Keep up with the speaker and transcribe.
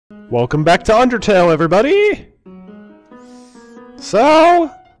Welcome back to Undertale, everybody!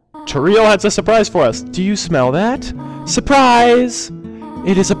 So, Toriel has a surprise for us. Do you smell that? Surprise!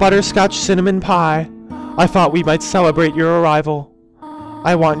 It is a butterscotch cinnamon pie. I thought we might celebrate your arrival.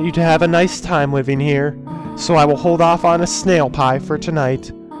 I want you to have a nice time living here, so I will hold off on a snail pie for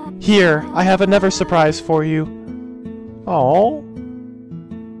tonight. Here, I have another surprise for you. Oh,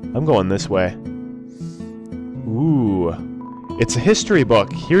 I'm going this way. Ooh. It's a history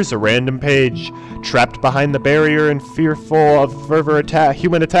book. Here's a random page. Trapped behind the barrier and fearful of further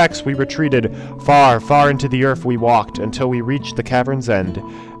human attacks, we retreated. Far, far into the earth we walked, until we reached the cavern's end.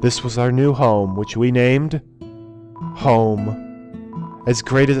 This was our new home, which we named... Home. As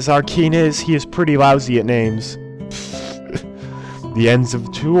great as our king is, he is pretty lousy at names. The ends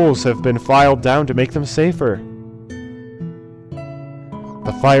of tools have been filed down to make them safer.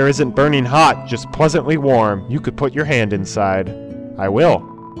 The fire isn't burning hot, just pleasantly warm. You could put your hand inside. I will.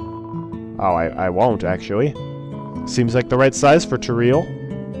 Oh, I won't, actually. Seems like the right size for Toriel.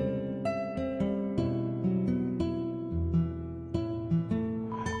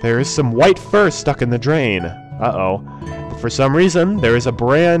 There is some white fur stuck in the drain. Uh-oh. But for some reason, there is a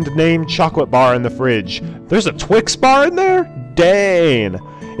brand-name chocolate bar in the fridge. There's a Twix bar in there? Dang!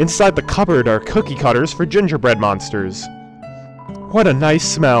 Inside the cupboard are cookie cutters for gingerbread monsters. What a nice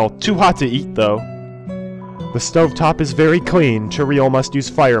smell. Too hot to eat, though. The stovetop is very clean. Toriel must use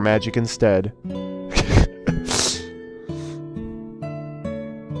fire magic instead.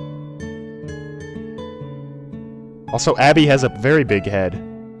 Also, Abby has a very big head.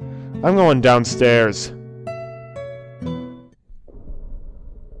 I'm going downstairs.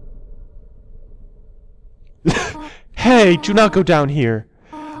 Hey, do not go down here.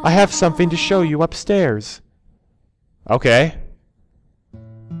 I have something to show you upstairs. Okay.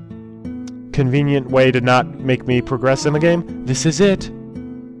 Convenient way to not make me progress in the game. This is it.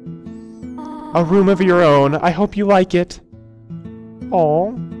 A room of your own. I hope you like it.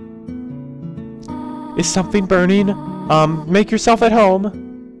 Oh. Is something burning? Make yourself at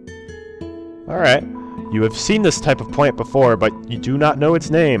home. Alright. You have seen this type of plant before, but you do not know its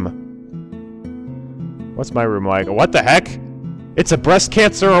name. What's my room like? What the heck? It's a breast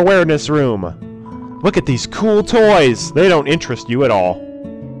cancer awareness room. Look at these cool toys. They don't interest you at all.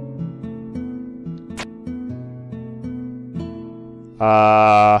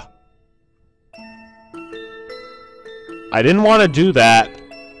 I didn't want to do that.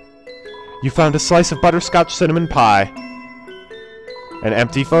 You found a slice of butterscotch cinnamon pie. An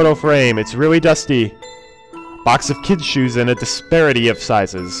empty photo frame. It's really dusty. Box of kids' shoes in a disparity of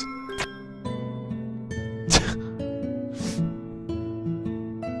sizes.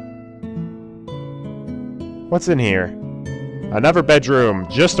 What's in here? Another bedroom.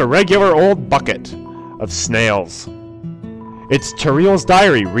 Just a regular old bucket of snails. It's Toriel's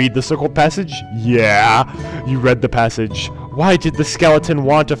diary. Read the circled passage? Yeah, you read the passage. Why did the skeleton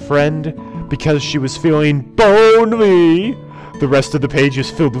want a friend? Because she was feeling bonely. The rest of the page is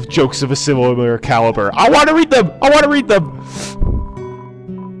filled with jokes of a similar caliber. I want to read them! I want to read them!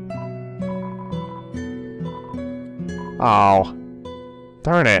 Oh.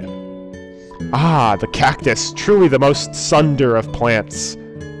 Darn it. Ah, the cactus. Truly the most sunder of plants.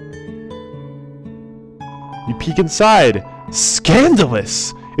 You peek inside.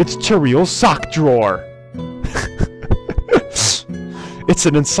 Scandalous! It's Toriel's sock drawer. It's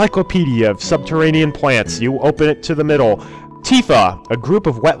an encyclopedia of subterranean plants. You open it to the middle. Tifa, a group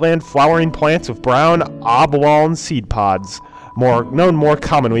of wetland flowering plants with brown oblong seed pods, known more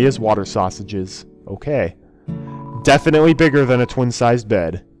commonly as water sausages. Okay. Definitely bigger than a twin-sized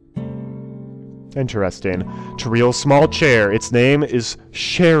bed. Interesting. Toriel's small chair. Its name is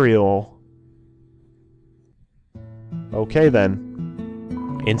Cheryl. Okay, then.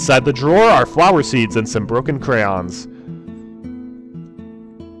 Inside the drawer are flower seeds and some broken crayons.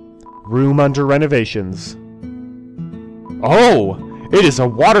 Room under renovations. Oh! It is a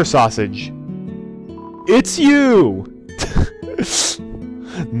water sausage! It's you!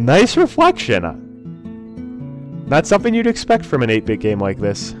 Nice reflection. Not something you'd expect from an 8-bit game like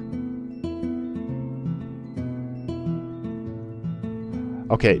this.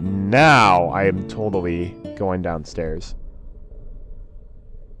 Okay, now I am totally going downstairs.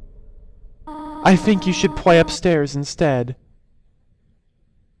 I think you should play upstairs instead.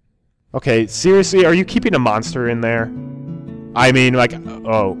 Okay, seriously, are you keeping a monster in there? I mean, like,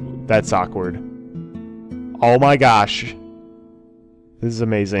 oh, that's awkward. Oh my gosh. This is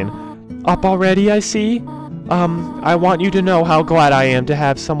amazing. Up already, I see? I want you to know how glad I am to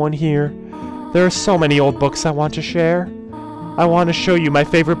have someone here. There are so many old books I want to share. I want to show you my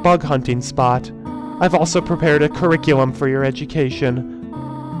favorite bug hunting spot. I've also prepared a curriculum for your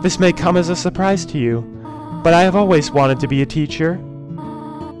education. This may come as a surprise to you, but I have always wanted to be a teacher.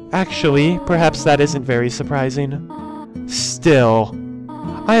 Actually, perhaps that isn't very surprising. Still,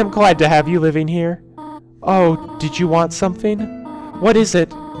 I am glad to have you living here. Oh, did you want something? What is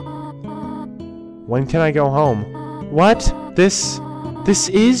it? When can I go home? What? This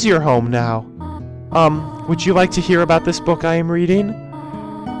is your home now. Would you like to hear about this book I am reading?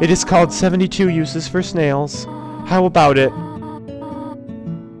 It is called 72 Uses for Snails. How about it?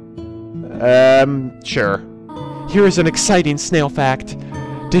 Sure. Here is an exciting snail fact.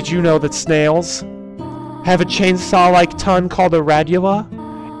 Did you know that snails have a chainsaw-like tongue called a radula?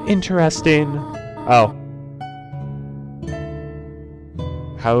 Interesting. Oh.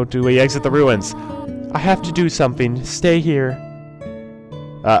 How do we exit the ruins? I have to do something. Stay here.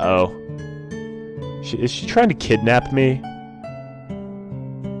 Uh-oh. Is she trying to kidnap me?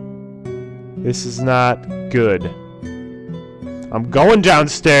 This is not good. I'm going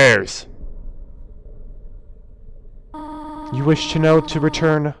downstairs! You wish to know to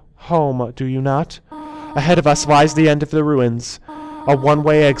return home, do you not? Ahead of us lies the end of the ruins, a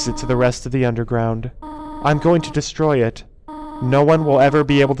one-way exit to the rest of the underground. I'm going to destroy it. No one will ever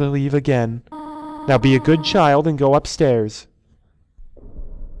be able to leave again. Now be a good child and go upstairs.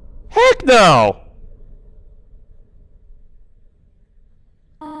 Heck no!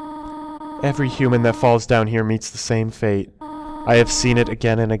 Every human that falls down here meets the same fate. I have seen it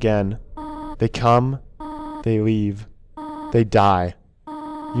again and again. They come, they leave, they die.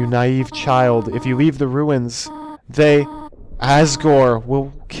 You naive child, if you leave the ruins, Asgore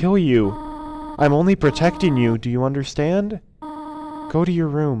will kill you. I'm only protecting you, do you understand? Go to your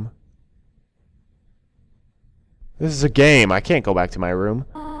room. This is a game, I can't go back to my room.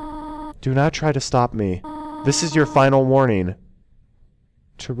 Do not try to stop me. This is your final warning.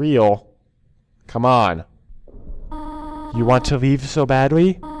 To real. Come on. You want to leave so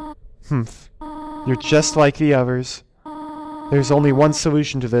badly? Humph. You're just like the others. There's only one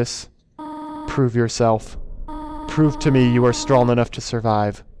solution to this. Prove yourself. Prove to me you are strong enough to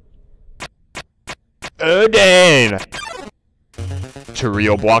survive. Odin!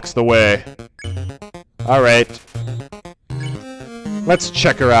 Turiel blocks the way. Alright. Let's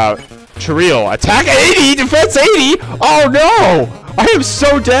check her out. Turiel, attack 80, defense 80! Oh no! I am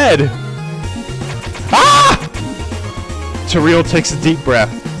so dead! Ah! Turiel takes a deep breath.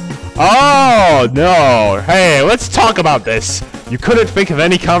 Oh, no. Hey, let's talk about this. You couldn't think of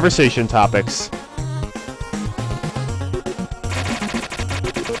any conversation topics.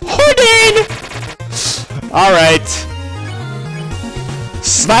 Hoodin! Alright.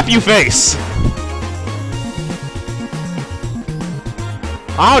 Slap you face.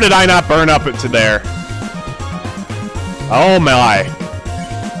 How did I not burn up into there? Oh my.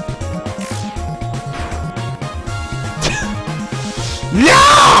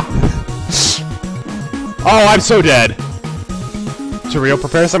 Yeah! Oh, I'm so dead. Turiel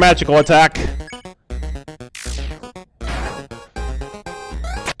prepares a magical attack.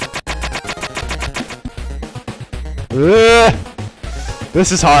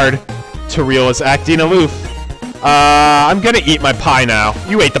 This is hard. Turiel is acting aloof. I'm gonna eat my pie now.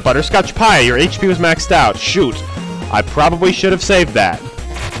 You ate the butterscotch pie. Your HP was maxed out. Shoot. I probably should have saved that.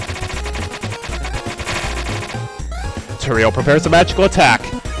 Turiel prepares a magical attack.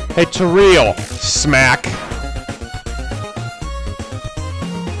 Hey, Turiel. Smack.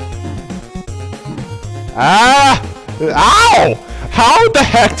 Ah! Ow! How the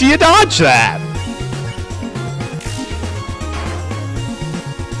heck do you dodge that?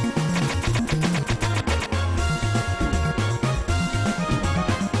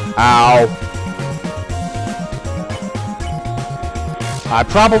 Ow. I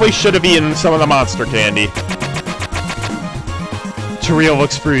probably should have eaten some of the monster candy. Turiel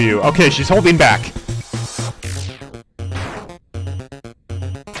looks through you. Okay, she's holding back.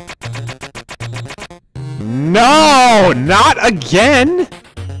 No! Not again!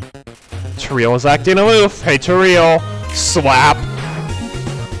 Turiel is acting aloof. Hey, Turiel. Slap.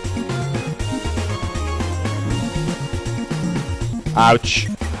 Ouch.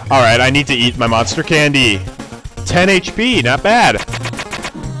 Alright, I need to eat my monster candy. 10 HP, not bad.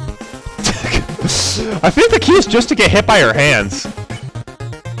 I think the key is just to get hit by her hands.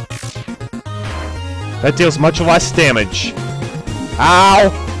 That deals much less damage. Ow!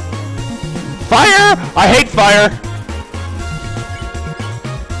 Fire! I hate fire!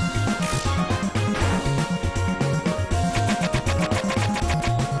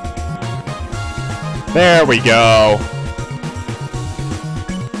 There we go.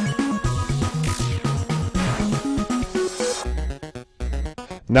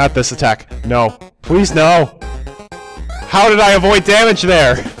 Not this attack. No. Please, no. How did I avoid damage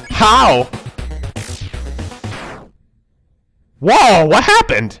there? How? Whoa, what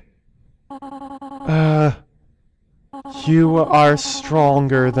happened? You are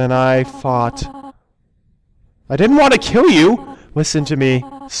stronger than I thought. I didn't want to kill you. Listen to me,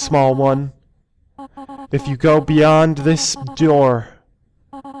 small one. If you go beyond this door,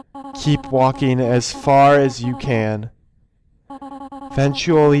 keep walking as far as you can.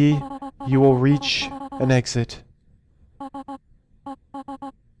 Eventually, you will reach an exit.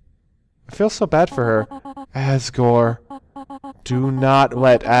 I feel so bad for her. Asgore. Do not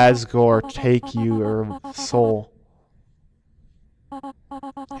let Asgore take your soul.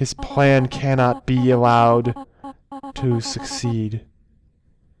 His plan cannot be allowed to succeed.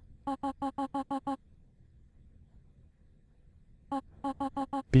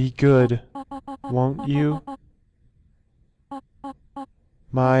 Be good, won't you?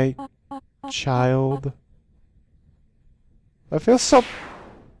 My child. I feel so...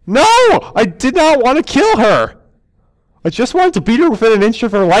 No! I did not want to kill her! I just wanted to beat her within an inch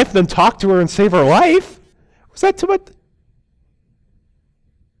of her life, then talk to her and save her life? Was that too much?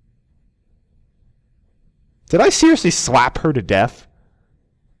 Did I seriously slap her to death?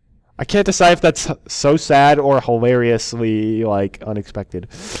 I can't decide if that's so sad or hilariously, like, unexpected.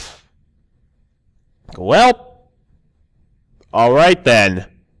 Well. Alright then.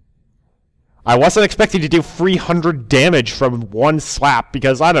 I wasn't expecting to do 300 damage from one slap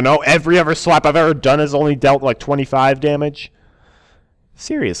because, I don't know, every other slap I've ever done has only dealt like 25 damage.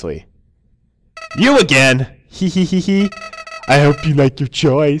 Seriously. You again! Hee hee hee hee. I hope you like your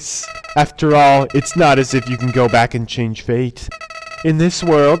choice. After all, it's not as if you can go back and change fate. In this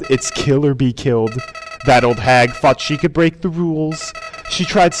world, it's kill or be killed. That old hag thought she could break the rules. She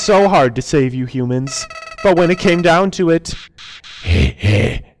tried so hard to save you humans. But when it came down to it... Heh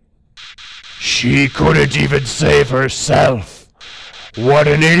heh. She couldn't even save herself. What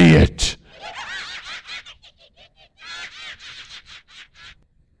an idiot.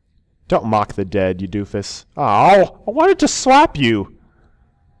 Don't mock the dead, you doofus. Oh, I wanted to slap you.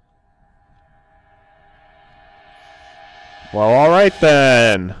 Well, alright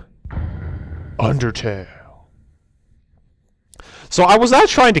then. Undertale. So I was not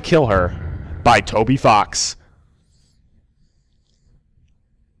trying to kill her. By Toby Fox.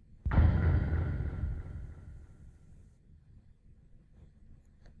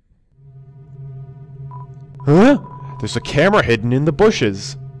 Huh? There's a camera hidden in the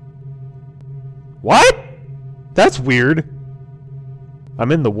bushes. What? That's weird.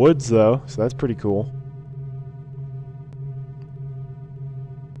 I'm in the woods, though, so that's pretty cool.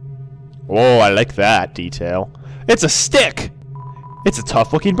 Oh, I like that detail. It's a stick! It's a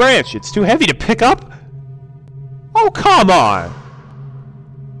tough-looking branch. It's too heavy to pick up. Oh, come on!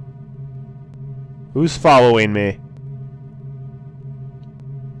 Who's following me?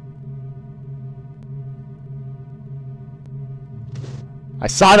 I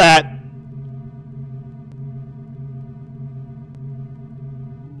saw that!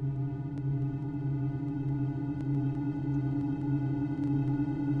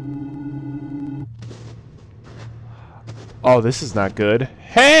 Oh, this is not good.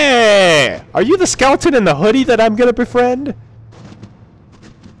 Hey! Are you the skeleton in the hoodie that I'm gonna befriend?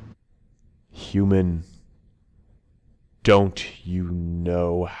 Human. Don't you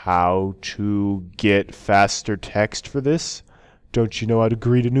know how to get faster text for this? Don't you know how to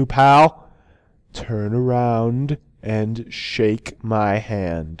greet a new pal? Turn around and shake my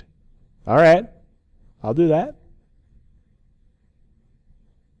hand. Alright. I'll do that.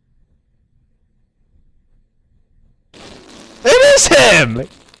 It is him!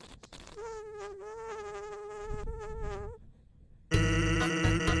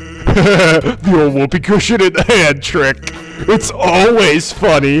 The old whoopee cushion in the hand trick. It's always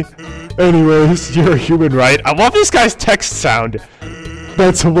funny. Anyways, you're a human, right? I love this guy's text sound.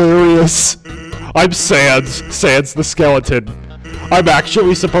 That's hilarious. I'm Sans. Sans the skeleton. I'm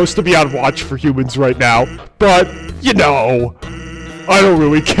actually supposed to be on watch for humans right now. But, you know, I don't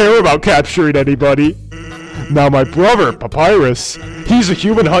really care about capturing anybody. Now my brother, Papyrus, he's a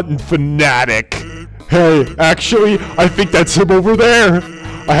human hunting fanatic. Hey, actually, I think that's him over there.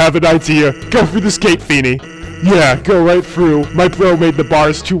 I have an idea. Go through this gate, Feeny. Yeah, go right through. My bro made the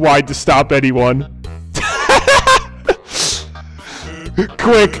bars too wide to stop anyone.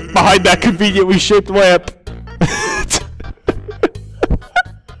 Quick, behind that conveniently shaped lamp.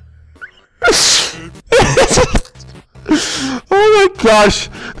 Oh my gosh,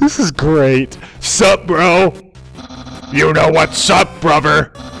 this is great. Sup, bro? You know what's up,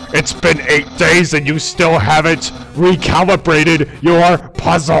 brother? It's been 8 days and you still haven't recalibrated your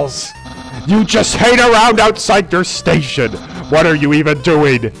puzzles. You just hang around outside your station. What are you even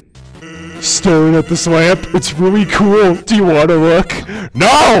doing? Staring at this lamp. It's really cool. Do you want to look? No,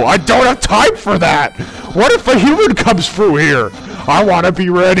 I don't have time for that. What if a human comes through here? I want to be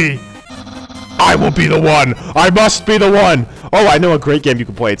ready. I will be the one. I must be the one. Oh, I know a great game you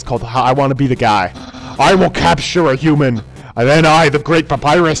can play. It's called I Want to Be the Guy. I will capture a human. And then I, the great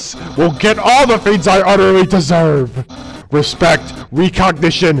papyrus, will get all the things I utterly deserve. Respect,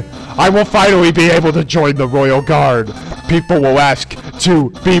 recognition. I will finally be able to join the Royal Guard. People will ask to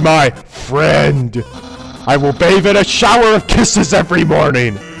be my friend. I will bathe in a shower of kisses every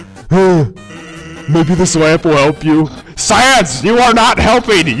morning. Maybe this lamp will help you. Science, you are not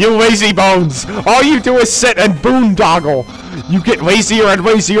helping, you lazy bones. All you do is sit and boondoggle. You get lazier and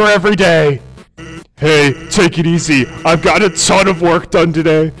lazier every day. Hey, take it easy. I've got a ton of work done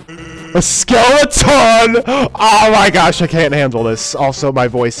today. A skeleton! Oh my gosh, I can't handle this. Also, my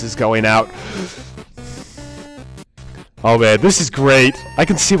voice is going out. Oh man, this is great. I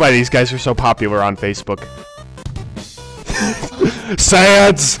can see why these guys are so popular on Facebook.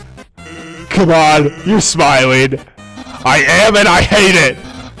 Sans! Come on, you're smiling. I am and I hate it!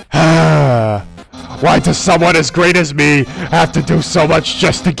 Why does someone as great as me have to do so much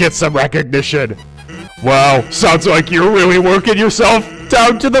just to get some recognition? Wow, sounds like you're really working yourself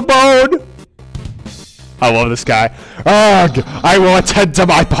down to the bone! I love this guy. Ugh, I will attend to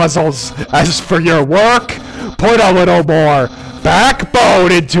my puzzles. As for your work, put a little more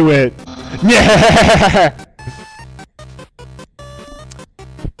backbone into it. Yeah!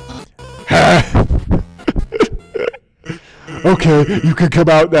 Okay, you can come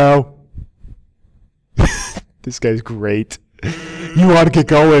out now. This guy's great. You want to get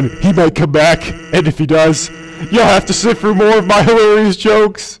going. He might come back, and if he does, you'll have to sit through more of my hilarious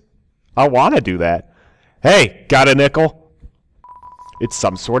jokes. I want to do that. Hey, got a nickel? It's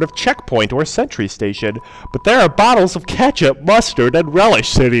some sort of checkpoint or sentry station, but there are bottles of ketchup, mustard, and relish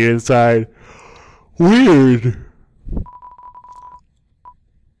sitting inside. Weird.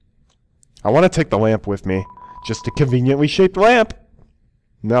 I want to take the lamp with me. Just a conveniently shaped lamp.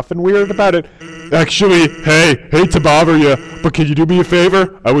 Nothing weird about it. Actually, hey, hate to bother you, but can you do me a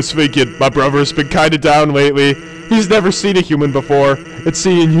favor? I was thinking, my brother's been kinda down lately. He's never seen a human before, and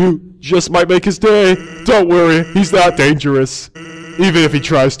seeing you just might make his day. Don't worry, he's not dangerous. Even if he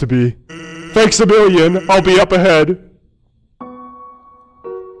tries to be. Thanks a million, I'll be up ahead.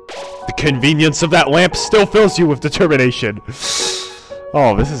 The convenience of that lamp still fills you with determination.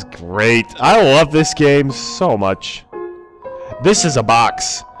 Oh, this is great. I love this game so much. This is a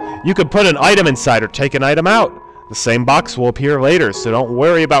box. You can put an item inside or take an item out. The same box will appear later, so don't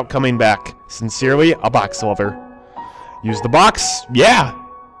worry about coming back. Sincerely, a box lover. Use the box? Yeah!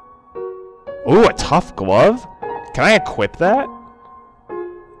 Ooh, a tough glove? Can I equip that?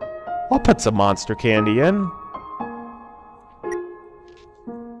 I'll put some monster candy in.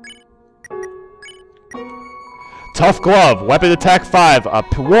 Tough glove, weapon attack 5, a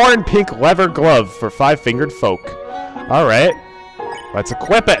worn pink leather glove for 5-fingered folk. Alright, let's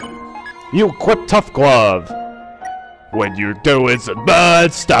equip it. You equip tough glove. When you're doing some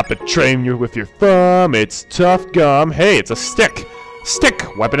mud, stop and train you with your thumb. It's tough gum. Hey, it's a stick.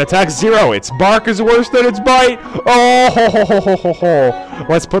 Stick, weapon attack 0. Its bark is worse than its bite. Oh, ho, ho, ho, ho, ho, ho.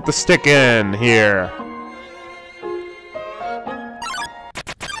 Let's put the stick in here.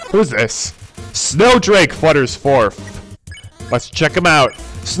 Who's this? Snowdrake flutters forth. Let's check him out.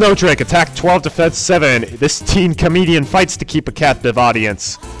 Snowdrake, attack 12, defense 7. This teen comedian fights to keep a captive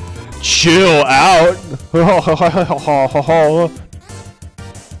audience. Chill out.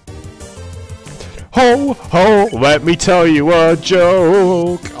 Ho, ho, let me tell you a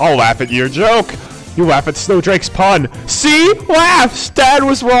joke. I'll laugh at your joke. You laugh at Snowdrake's pun. See? Laughs! Dad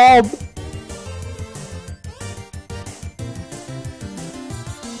was wrong.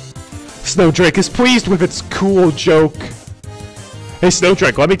 Snowdrake is pleased with its cool joke. Hey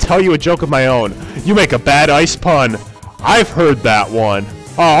Snowdrake, let me tell you a joke of my own. You make a bad ice pun. I've heard that one.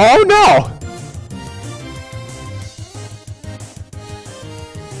 Oh no!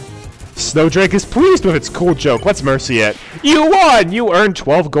 Snowdrake is pleased with its cool joke. Let's mercy it. You won! You earned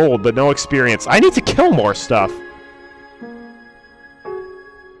 12 gold, but no experience. I need to kill more stuff.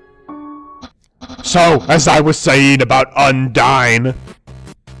 So, as I was saying about Undyne...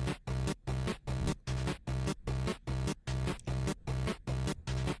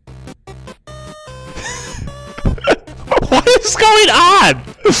 What is going on?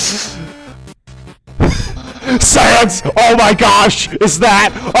 Sans! Oh my gosh! Is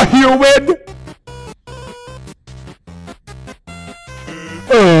that a human?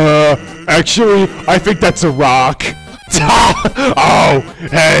 Actually, I think that's a rock. Oh,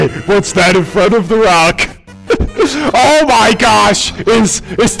 hey, what's that in front of the rock? Oh my gosh! Is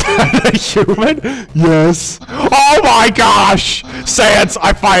that a human? Yes. Oh my gosh! Sans,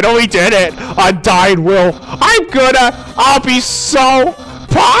 I finally did it! Undying Will. I'll be so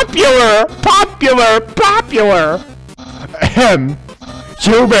popular! Popular! Ahem.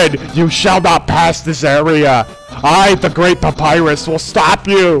 Human, you shall not pass this area. I, the Great Papyrus, will stop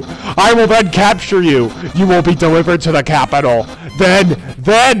you. I will then capture you. You will be delivered to the capital.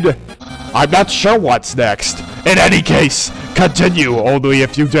 Then, I'm not sure what's next. In any case, continue only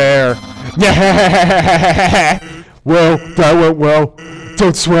if you dare. Well, that went well.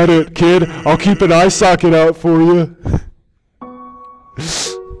 Don't sweat it, kid. I'll keep an eye socket out for you.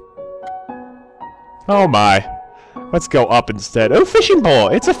 Oh my. Let's go up instead. Oh, fishing pole.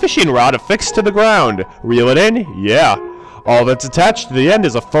 It's a fishing rod affixed to the ground. Reel it in? Yeah. All that's attached to the end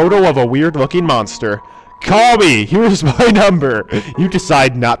is a photo of a weird-looking monster. Call me. Here's my number. You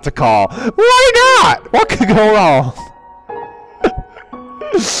decide not to call. Why not? What could go wrong?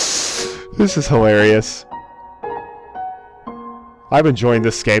 This is hilarious. I'm enjoying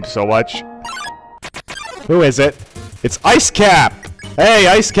this game so much. Who is it? It's Ice Cap. Hey,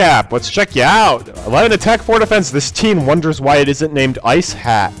 Ice Cap, let's check you out. 11 attack, 4 defense. This teen wonders why it isn't named Ice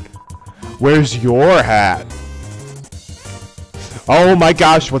Hat. Where's your hat? Oh my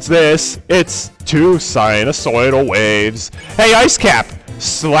gosh, what's this? It's 2 sinusoidal waves. Hey, Ice Cap,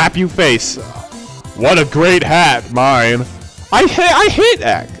 slap you face. What a great hat, mine. I hate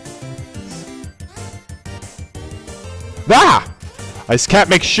that. Ah! Ice Cap,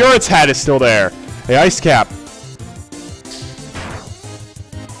 make sure its hat is still there. Hey, Ice Cap.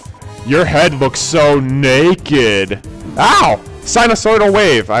 Your head looks so naked. Ow! Sinusoidal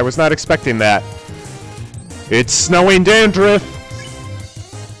wave. I was not expecting that. It's snowing dandruff.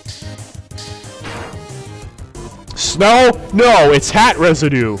 Snow? No, it's hat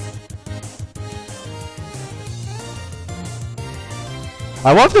residue.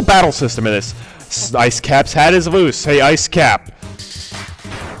 I love the battle system in this. Ice Cap's hat is loose. Hey, Ice Cap.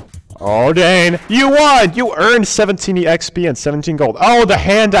 Oh, dang. You won! You earned 17 XP and 17 gold. Oh, the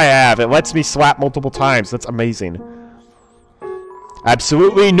hand I have. It lets me slap multiple times. That's amazing.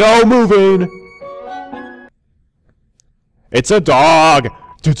 Absolutely no moving. It's a dog.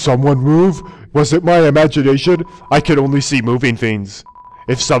 Did someone move? Was it my imagination? I can only see moving things.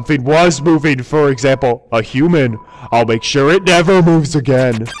 If something was moving, for example, a human, I'll make sure it never moves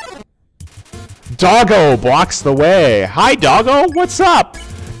again. Doggo blocks the way. Hi, Doggo. What's up?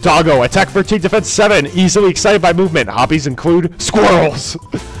 Doggo, attack 13, defense 7, easily excited by movement. Hobbies include squirrels.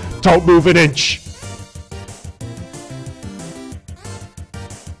 Don't move an inch.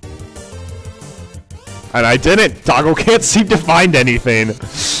 And I didn't. Doggo can't seem to find anything.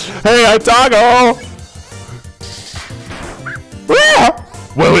 Hey, Doggo!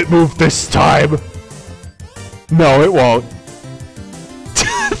 Ah! Will it move this time? No, it won't.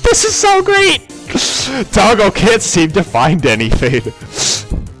 This is so great! Doggo can't seem to find anything.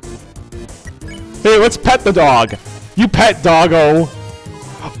 Hey, let's pet the dog. You pet Doggo.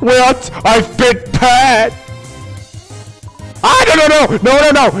 What? I've been pet. Ah,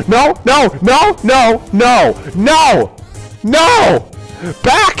 no!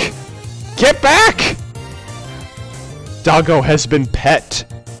 Back! Get back! Doggo has been pet.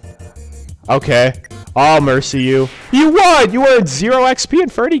 Okay. I'll mercy you. You won! You earned 0 XP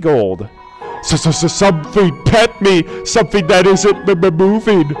and 30 gold. Something pet me. Something that isn't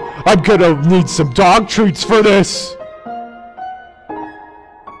moving. I'm gonna need some dog treats for this.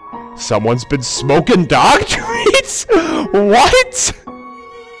 Someone's been smoking dog treats? What?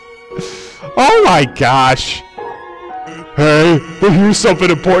 Oh my gosh. Hey, but here's something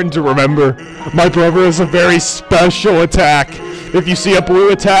important to remember. My brother has a very special attack. If you see a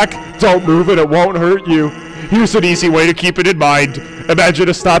blue attack, don't move it, it won't hurt you. Here's an easy way to keep it in mind. Imagine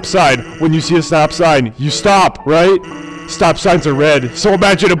a stop sign. When you see a stop sign, you stop, right? Stop signs are red, so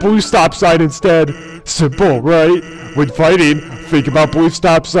imagine a blue stop sign instead. Simple, right? When fighting, think about blue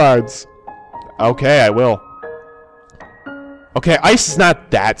stop signs. Okay, I will. Okay, ice is not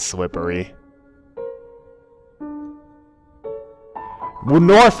that slippery.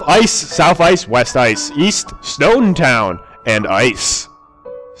 North ice, south ice, west ice, east Snowden Town, and ice.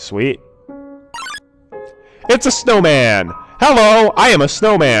 Sweet. It's a snowman. Hello, I am a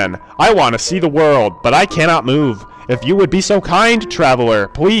snowman. I want to see the world, but I cannot move. If you would be so kind, traveler,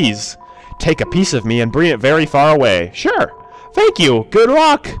 please. Take a piece of me and bring it very far away. Sure. Thank you. Good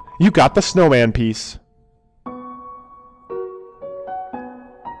luck. You got the snowman piece.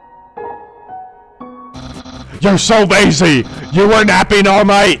 You're so lazy. You were napping all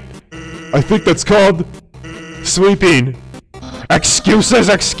night. I think that's called sleeping. Excuses,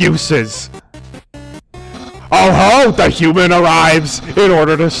 excuses. Oh ho, the human arrives in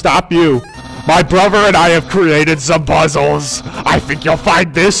order to stop you. My brother and I have created some puzzles. I think you'll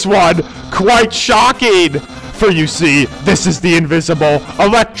find this one quite shocking. For you see, this is the invisible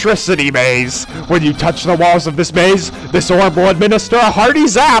electricity maze. When you touch the walls of this maze, this orb will administer a hearty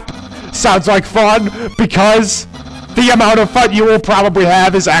zap. Sounds like fun, because the amount of fun you will probably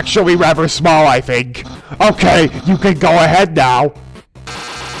have is actually rather small, I think. Okay, you can go ahead now.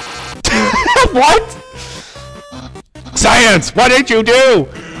 What? Science, what did you do?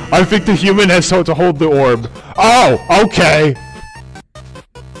 I think the human has to hold the orb. Oh, okay.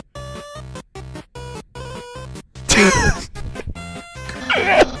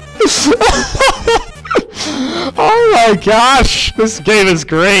 Oh my gosh, this game is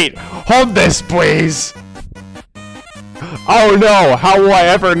great. Hold this, please. Oh no, how will I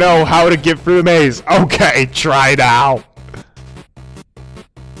ever know how to get through the maze? Okay, try now.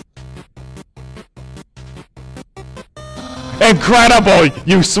 Incredible,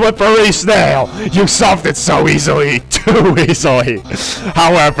 you slippery snail! You solved it so easily, too easily.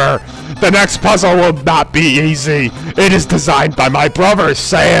 However, the next puzzle will not be easy. It is designed by my brother,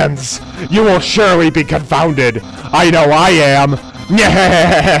 Sans. You will surely be confounded. I know I am.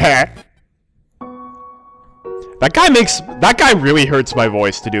 That guy really hurts my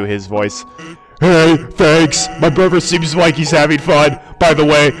voice to do his voice. Hey, thanks. My brother seems like he's having fun. By the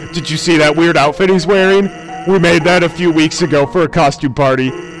way, did you see that weird outfit he's wearing? We made that a few weeks ago for a costume party.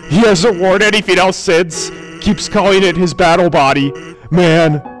 He hasn't worn anything else since. Keeps calling it his battle body.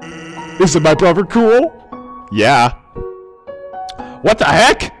 Man, isn't my brother cool? Yeah. What the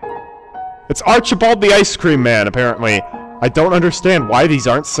heck? It's Archibald the Ice Cream Man, apparently. I don't understand why these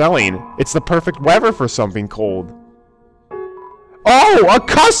aren't selling. It's the perfect weather for something cold. Oh, a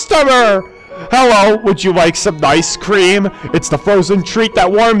customer! Hello, would you like some ice cream? It's the frozen treat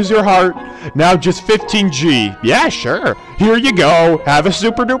that warms your heart. Now just 15G. Yeah, sure. Here you go. Have a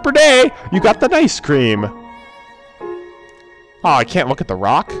super duper day. You got the ice cream. Oh, I can't look at the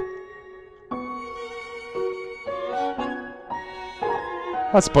rock?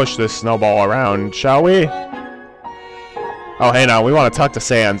 Let's push this snowball around, shall we? Oh, hey now, we want to talk to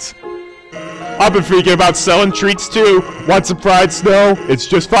Sans. I've been thinking about selling treats too. Want some fried snow? It's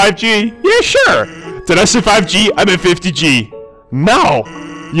just 5G. Yeah, sure. Did I say 5G? I meant 50G. No.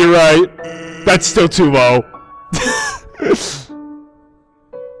 You're right. That's still too low.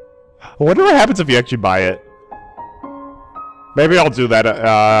 I wonder what happens if you actually buy it. Maybe I'll do that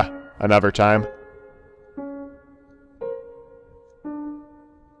another time.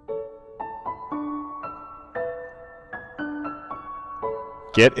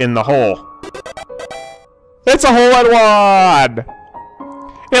 Get in the hole. It's a hole-in-one!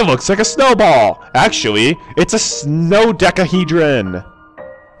 It looks like a snowball. Actually, it's a snow decahedron.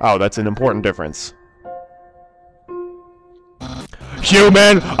 Oh, that's an important difference.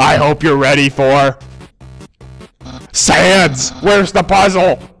 Human, I hope you're ready for... Sans! Where's the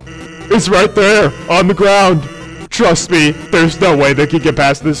puzzle? It's right there, on the ground. Trust me, there's no way they can get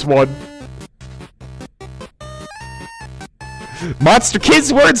past this one. Monster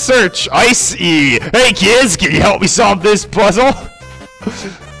Kids word search! Icy! Hey kids, can you help me solve this puzzle?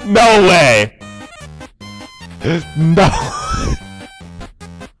 No way! No.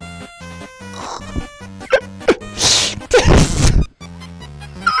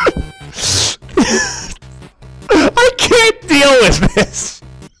 I can't deal with this!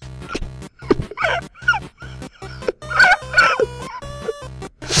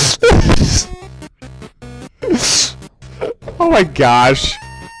 Oh my gosh.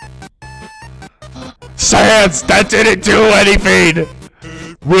 Sans, that didn't do anything!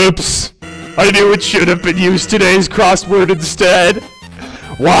 Whoops. I knew it should have been used today's crossword instead.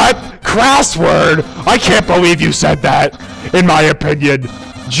 What? Crossword? I can't believe you said that. In my opinion,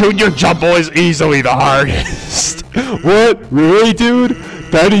 Junior Jumble is easily the hardest. What? Really, dude?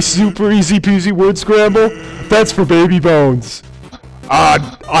 That is super easy peasy word scramble? That's for baby bones.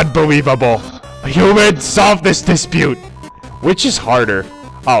 Unbelievable. Human, solve this dispute. Which is harder?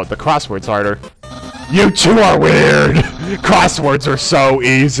 Oh, the crossword's harder. You two are weird. Crosswords are so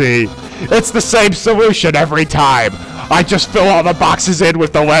easy. It's the same solution every time. I just fill all the boxes in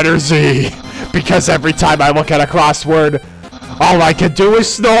with the letter Z. Because every time I look at a crossword, all I can do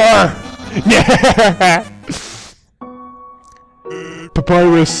is snore.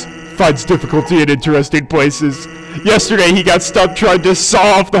 Papyrus finds difficulty in interesting places. Yesterday he got stuck trying to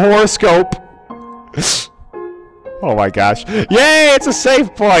solve the horoscope. Oh my gosh. Yay, it's a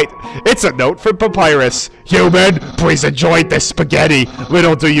save point. It's a note from Papyrus. Human, please enjoy this spaghetti.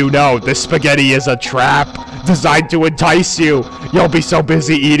 Little do you know, this spaghetti is a trap designed to entice you. You'll be so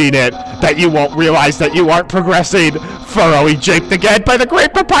busy eating it that you won't realize that you aren't progressing. Thoroughly japed again by the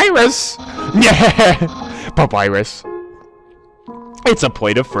great Papyrus. Yeah, Papyrus. It's a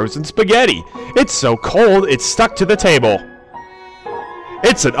plate of frozen spaghetti. It's so cold, it's stuck to the table.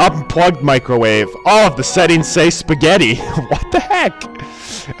 It's an unplugged microwave. All of the settings say spaghetti. What the heck?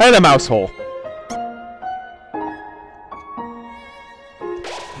 And a mouse hole.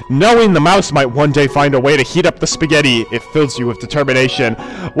 Knowing the mouse might one day find a way to heat up the spaghetti, it fills you with determination.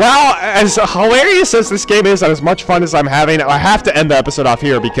 Well, as hilarious as this game is and as much fun as I'm having, I have to end the episode off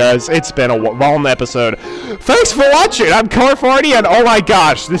here because it's been a long episode. Thanks for watching. I'm Colorful Arty, and oh my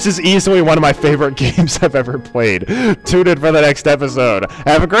gosh, this is easily one of my favorite games I've ever played. Tune in for the next episode.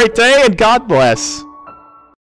 Have a great day, and God bless.